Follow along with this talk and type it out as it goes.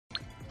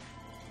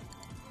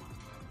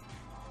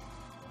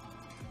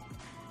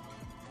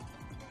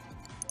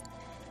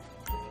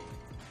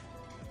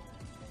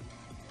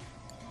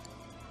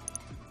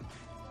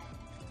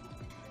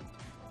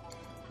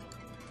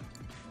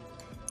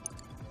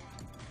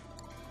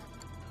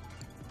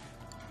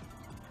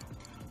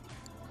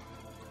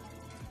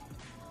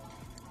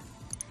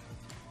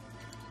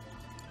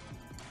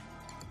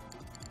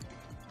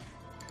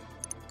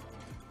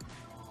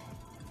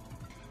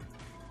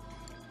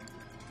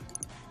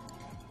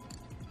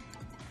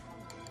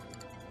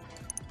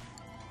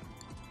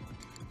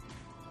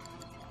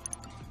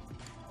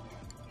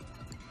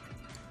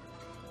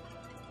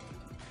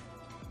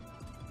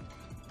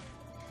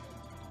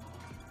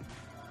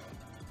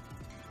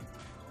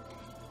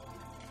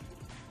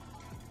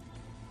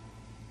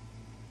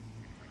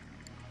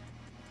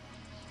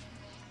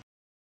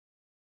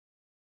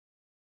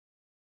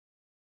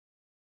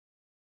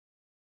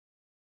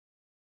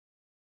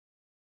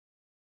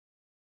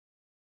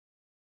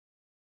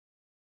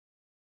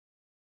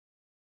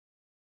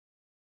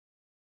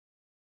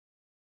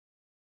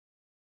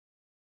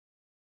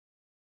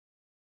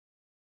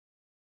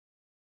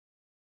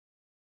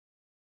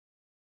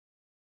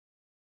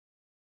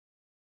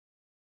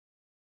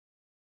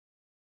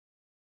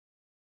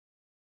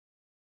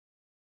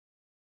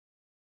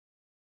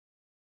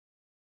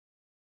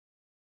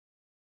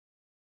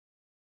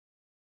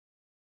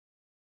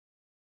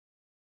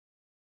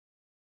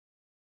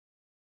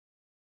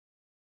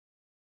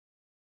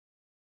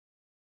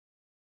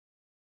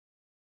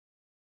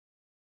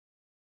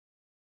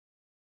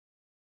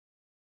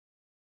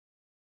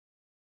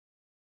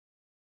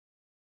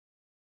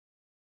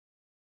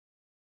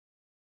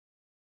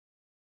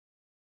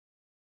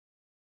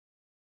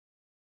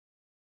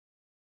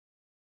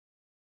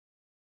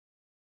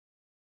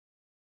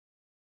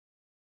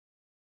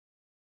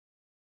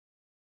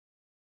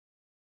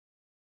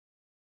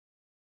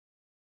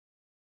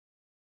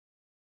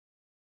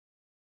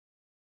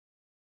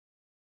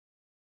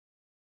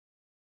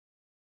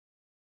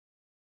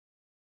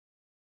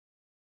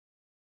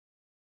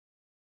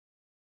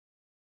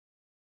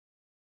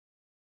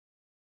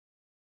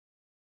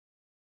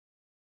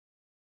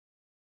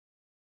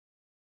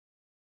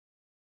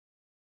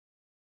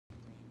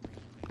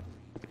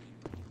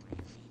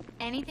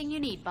Anything you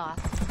need, boss.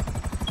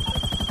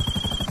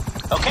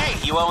 Okay,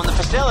 you own the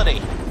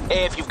facility.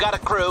 If you've got a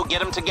crew,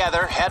 get them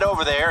together, head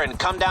over there, and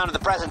come down to the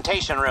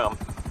presentation room.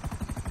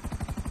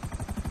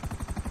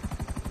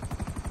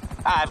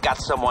 I've got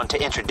someone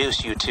to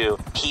introduce you to.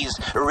 He's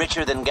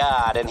richer than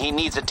God, and he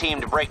needs a team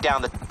to break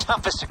down the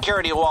toughest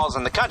security walls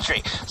in the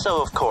country.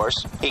 So, of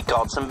course, he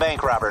called some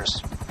bank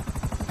robbers.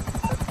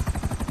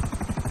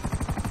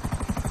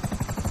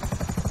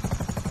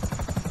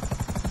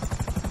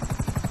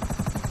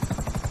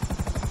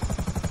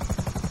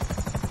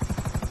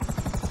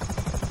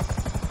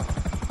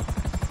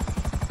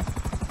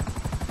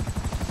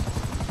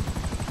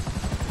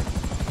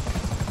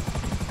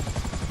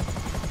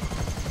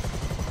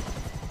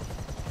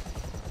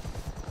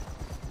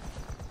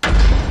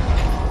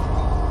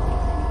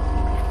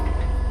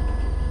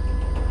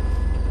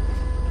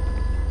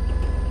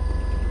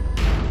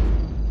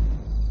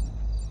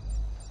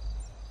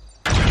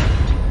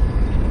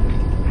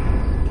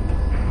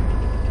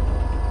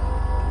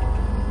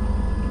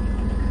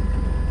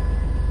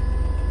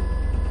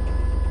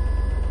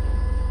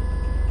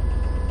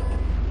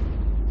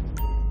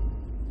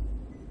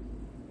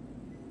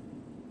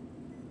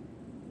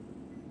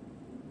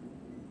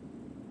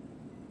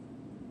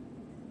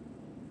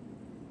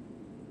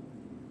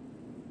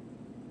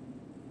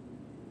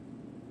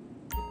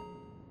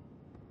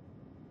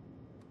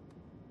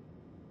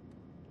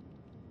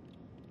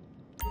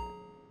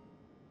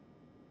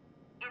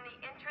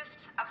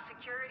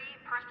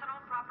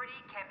 Personal property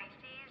can be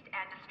seized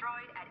and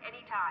destroyed at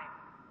any time.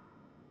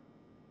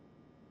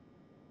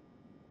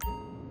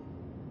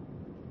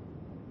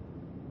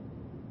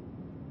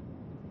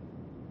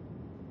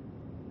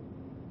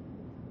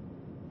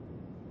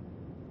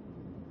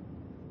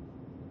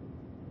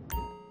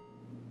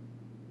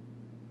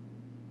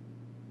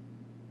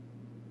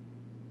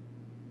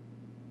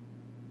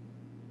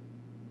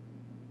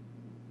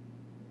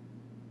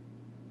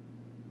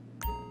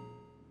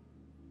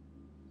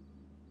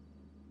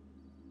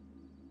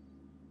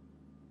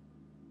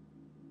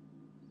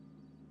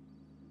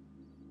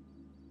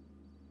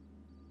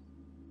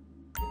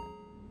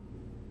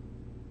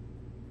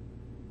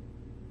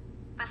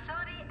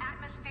 Facility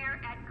atmosphere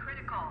at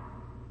critical.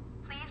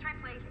 Please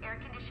replace air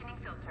conditioning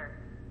filter.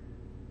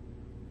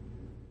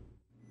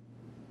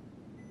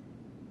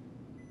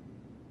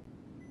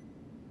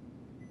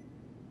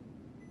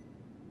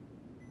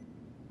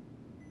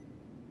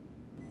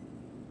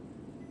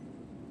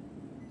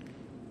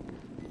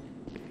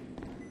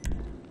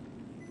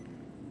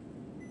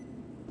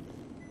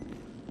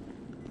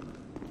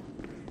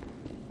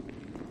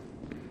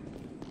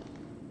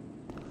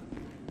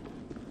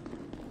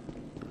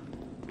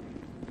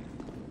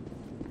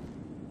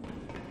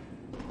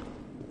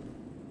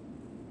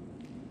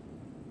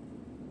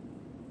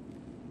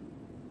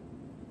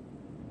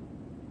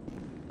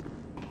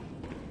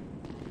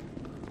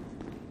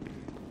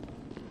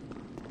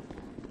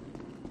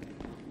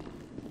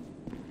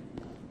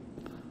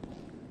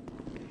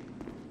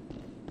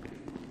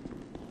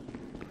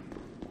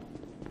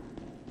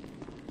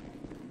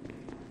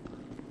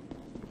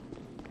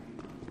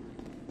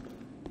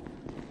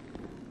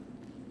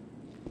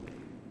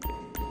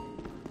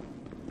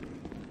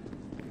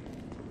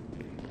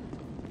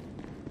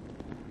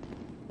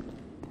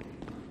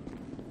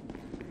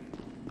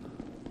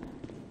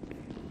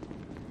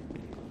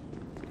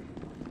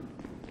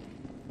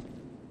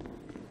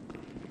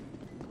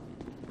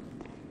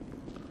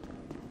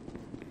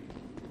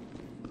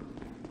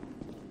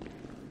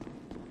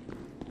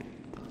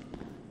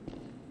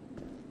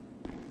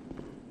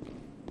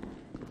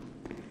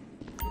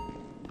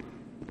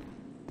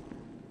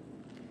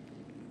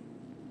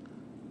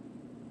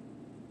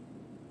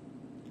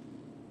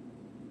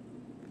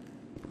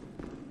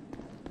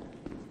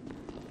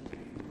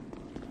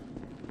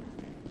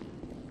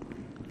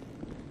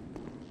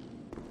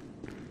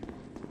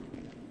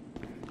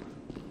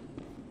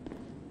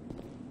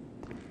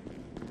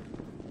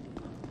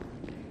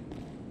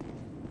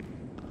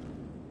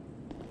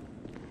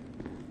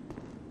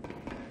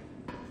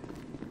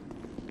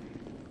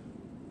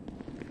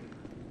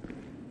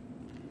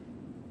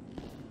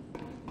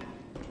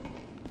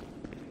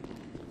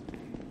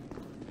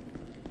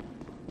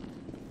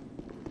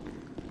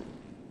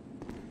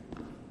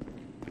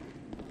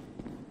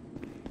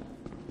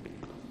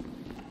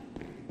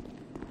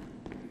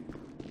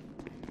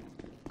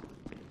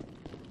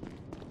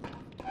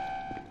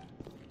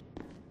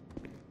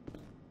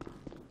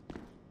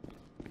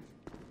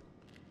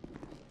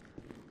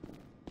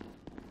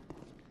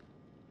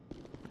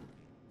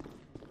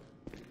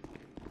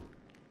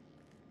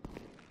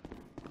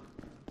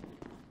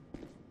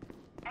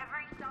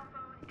 Every cell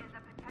phone is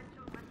a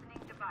potential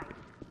listening device.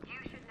 You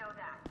should know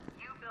that.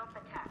 You built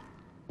the tech.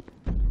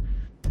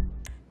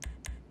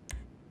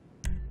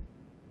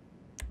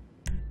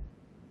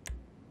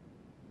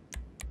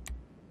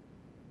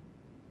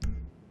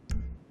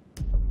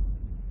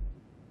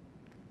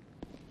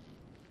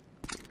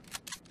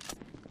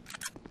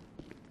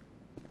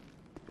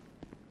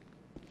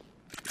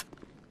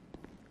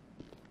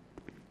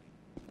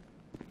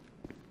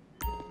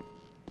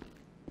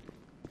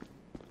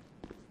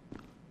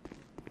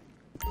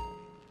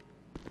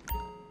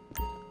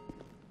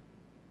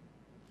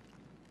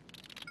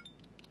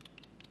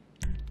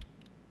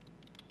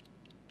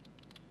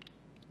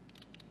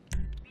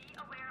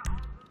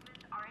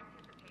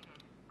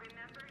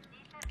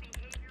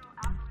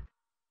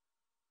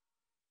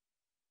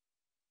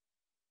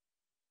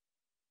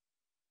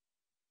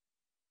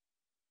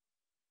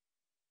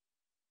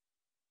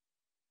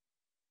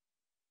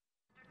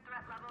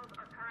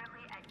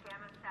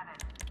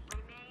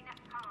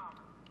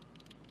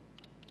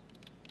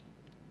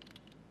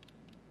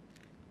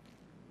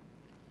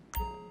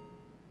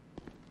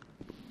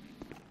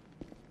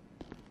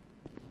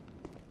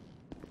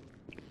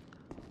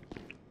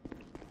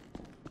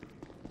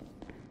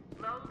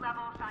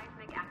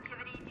 seismic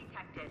activity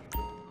detected.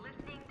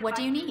 Listening What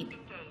do you devices need?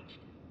 engaged.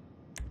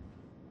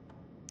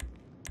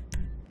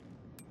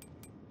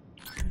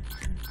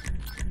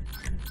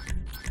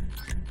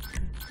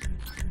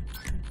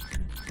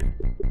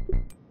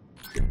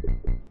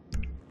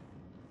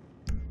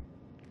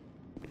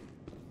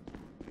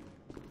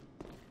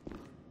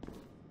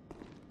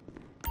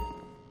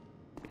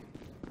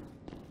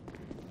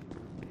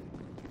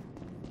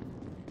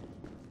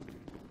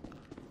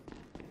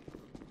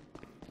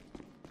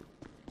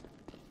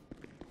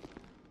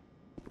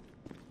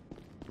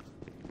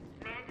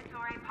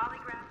 Mandatory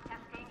polygraph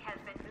testing has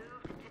been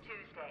moved to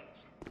Tuesdays.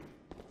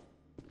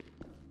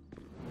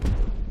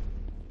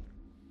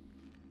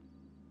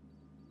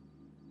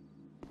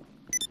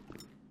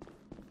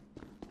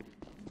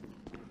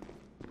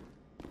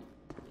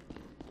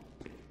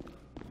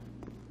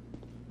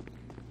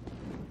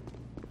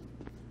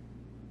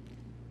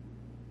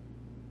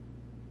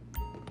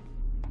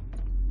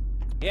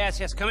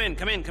 Yes, come in.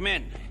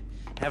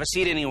 Have a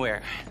seat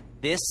anywhere.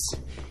 This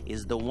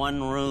is the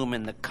one room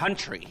in the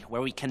country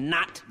where we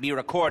cannot be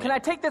recorded. Can I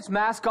take this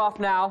mask off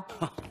now?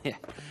 Yeah.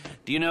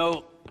 Do you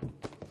know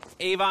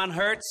Avon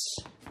Hertz?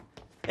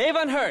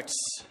 Avon Hertz.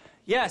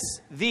 Yes,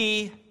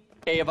 the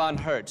Avon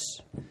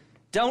Hertz.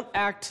 Don't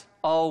act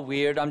all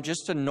weird. I'm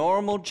just a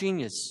normal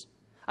genius.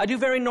 I do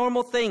very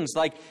normal things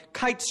like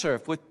kite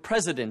surf with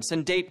presidents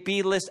and date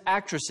B-list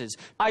actresses.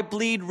 I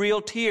bleed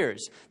real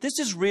tears. This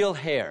is real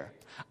hair.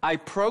 I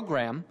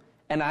program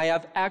and I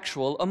have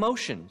actual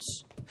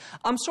emotions.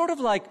 I'm sort of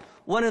like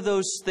one of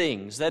those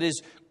things that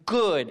is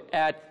good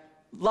at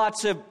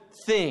lots of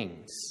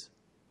things.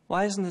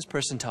 Why isn't this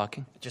person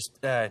talking? Just,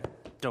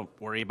 don't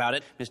worry about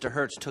it. Mr.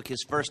 Hertz took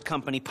his first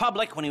company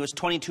public when he was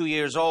 22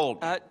 years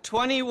old.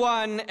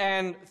 21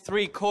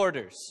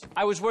 3/4.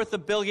 I was worth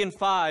 $1.5 billion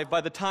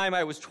by the time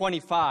I was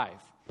 25.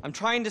 I'm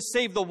trying to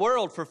save the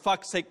world, for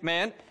fuck's sake,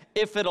 man,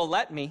 if it'll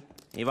let me.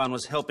 Avon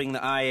was helping the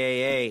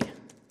IAA,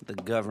 the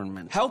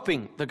government.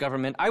 Helping the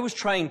government. I was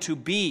trying to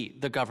be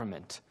the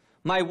government.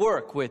 My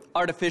work with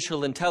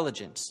artificial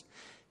intelligence.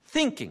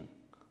 Thinking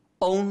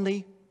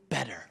only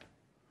better.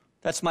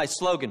 That's my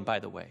slogan, by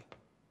the way.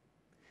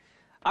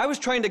 I was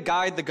trying to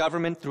guide the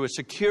government through a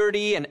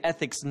security and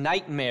ethics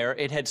nightmare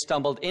it had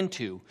stumbled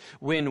into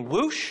when,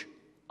 whoosh,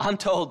 I'm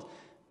told,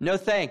 no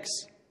thanks.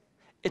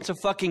 It's a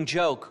fucking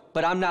joke,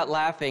 but I'm not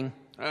laughing.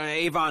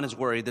 Avon is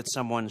worried that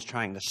someone's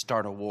trying to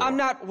start a war. I'm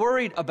not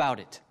worried about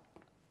it.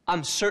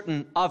 I'm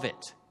certain of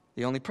it.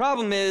 The only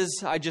problem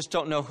is I just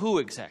don't know who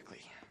exactly.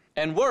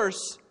 And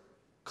worse,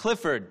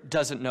 Clifford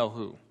doesn't know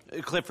who.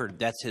 Clifford,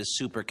 that's his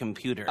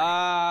supercomputer.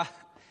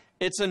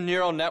 It's a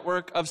neural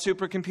network of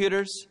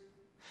supercomputers.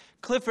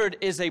 Clifford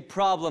is a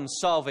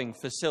problem-solving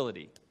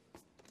facility.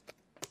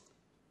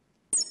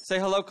 Say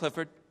hello,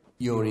 Clifford.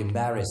 You're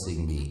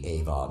embarrassing me,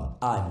 Avon.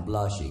 I'm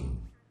blushing.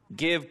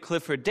 Give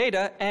Clifford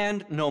data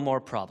and no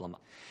more problem.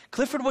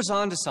 Clifford was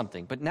onto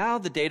something, but now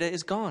the data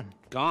is gone.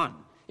 Gone.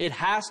 It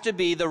has to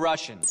be the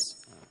Russians.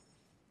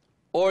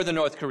 Or the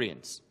North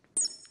Koreans.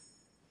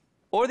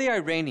 Or the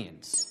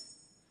Iranians.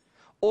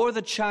 Or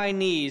the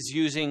Chinese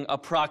using a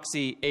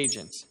proxy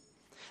agent.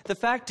 The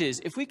fact is,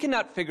 if we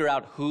cannot figure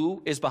out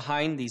who is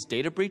behind these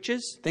data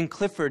breaches, then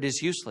Clifford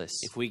is useless.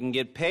 If we can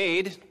get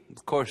paid,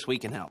 of course we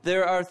can help.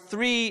 There are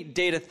 3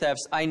 data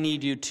thefts I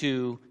need you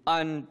to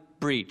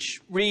unbreach,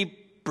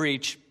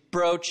 re-breach,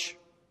 broach.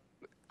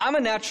 I'm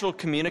a natural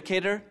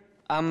communicator.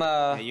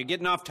 You're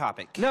getting off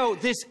topic. No,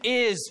 this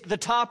is the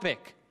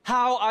topic.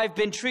 How I've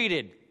been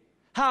treated.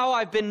 How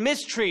I've been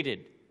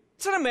mistreated.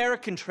 It's an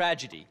American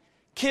tragedy.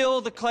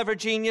 Kill the clever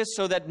genius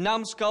so that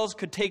numbskulls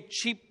could take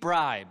cheap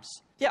bribes.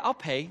 Yeah, I'll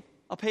pay.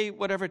 I'll pay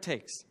whatever it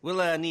takes.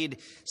 We'll need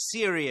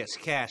serious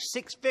cash,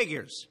 6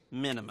 figures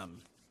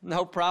minimum.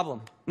 No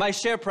problem. My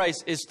share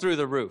price is through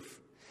the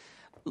roof.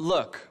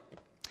 Look,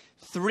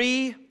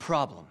 3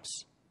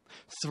 problems.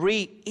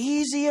 3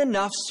 easy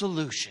enough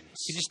solutions.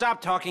 Could you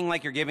stop talking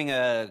like you're giving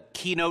a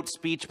keynote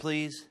speech,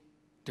 please?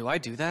 Do I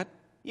do that?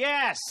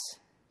 Yes!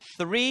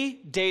 3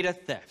 data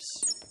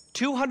thefts.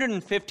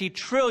 250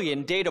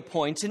 trillion data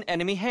points in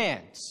enemy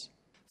hands.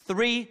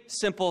 3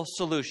 simple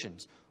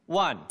solutions.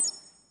 1.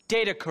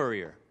 Data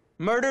courier.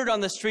 Murdered on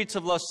the streets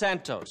of Los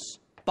Santos.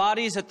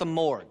 Bodies at the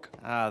morgue.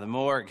 The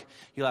morgue.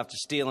 You'll have to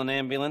steal an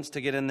ambulance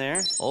to get in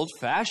there.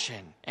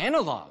 Old-fashioned.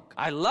 Analog.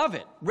 I love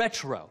it.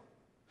 Retro.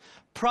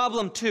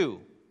 Problem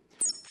 2.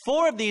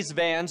 4 of these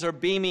vans are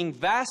beaming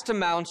vast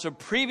amounts of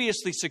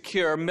previously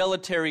secure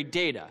military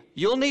data.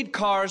 You'll need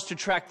cars to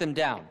track them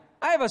down.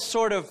 I have a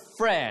sort of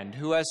friend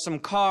who has some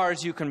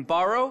cars you can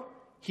borrow.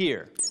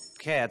 Here.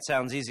 Okay, that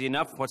sounds easy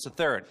enough. What's the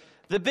 3rd?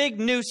 The big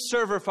new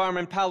server farm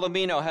in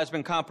Palomino has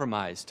been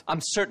compromised. I'm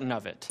certain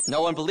of it.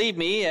 No one believed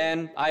me,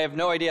 and I have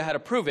no idea how to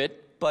prove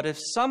it. But if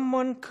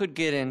someone could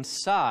get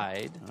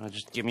inside...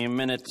 just give me a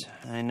minute.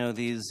 I know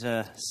these,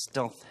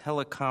 stealth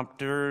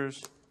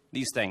helicopters.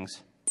 These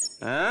things.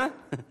 Huh?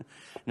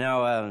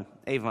 Now,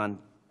 Avon,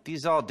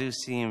 these all do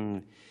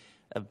seem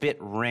a bit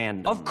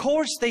random. Of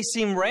course they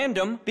seem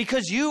random,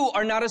 because you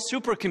are not a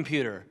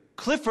supercomputer.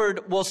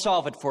 Clifford will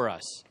solve it for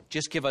us.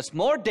 Just give us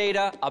more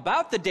data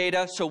about the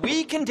data so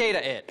we can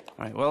data it.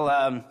 All right,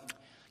 well,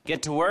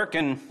 get to work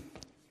and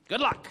good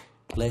luck.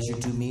 Pleasure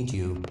to meet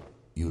you.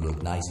 You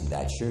look nice in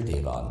that shirt,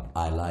 Avon.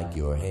 I like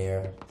your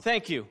hair.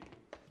 Thank you.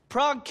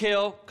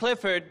 Progkill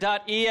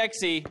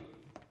Clifford.exe.